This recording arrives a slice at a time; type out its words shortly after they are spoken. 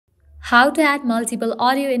How to add multiple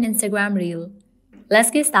audio in Instagram Reel.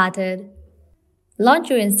 Let's get started. Launch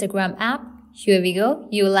your Instagram app. Here we go.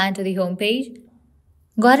 You will land to the home page.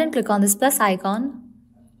 Go ahead and click on this plus icon.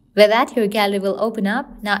 With that, your gallery will open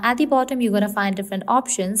up. Now at the bottom, you're going to find different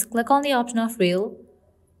options. Click on the option of Reel.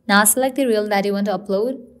 Now select the reel that you want to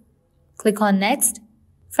upload. Click on Next.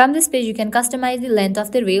 From this page, you can customize the length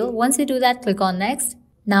of the reel. Once you do that, click on Next.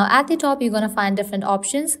 Now at the top, you're going to find different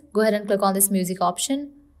options. Go ahead and click on this music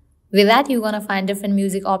option. With that, you're going to find different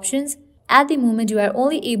music options. At the moment, you are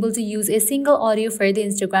only able to use a single audio for the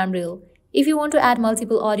Instagram Reel. If you want to add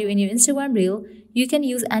multiple audio in your Instagram Reel, you can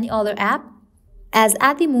use any other app. As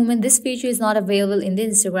at the moment, this feature is not available in the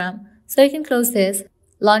Instagram. So you can close this.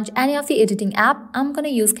 Launch any of the editing app. I'm going to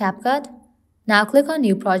use CapCut. Now click on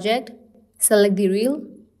New Project. Select the Reel.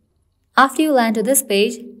 After you land to this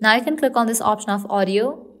page, now you can click on this option of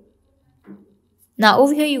Audio. Now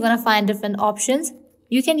over here, you're going to find different options.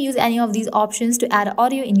 You can use any of these options to add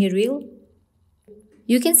audio in your reel.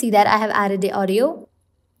 You can see that I have added the audio.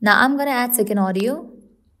 Now I'm going to add second audio.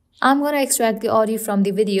 I'm going to extract the audio from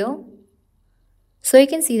the video. So you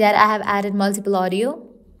can see that I have added multiple audio.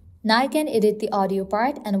 Now you can edit the audio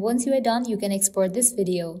part, and once you are done, you can export this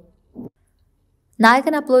video. Now you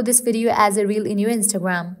can upload this video as a reel in your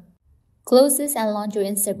Instagram. Close this and launch your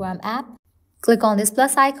Instagram app. Click on this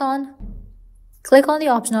plus icon. Click on the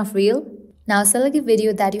option of Reel. Now select the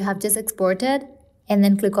video that you have just exported and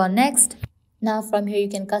then click on Next. Now from here you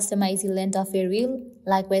can customize the length of your reel.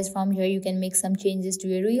 Likewise from here you can make some changes to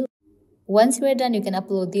your reel. Once you are done, you can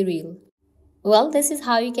upload the reel. Well, this is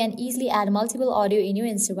how you can easily add multiple audio in your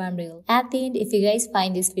Instagram Reel. At the end, if you guys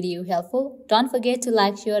find this video helpful, don't forget to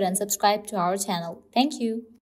like, share and subscribe to our channel. Thank you.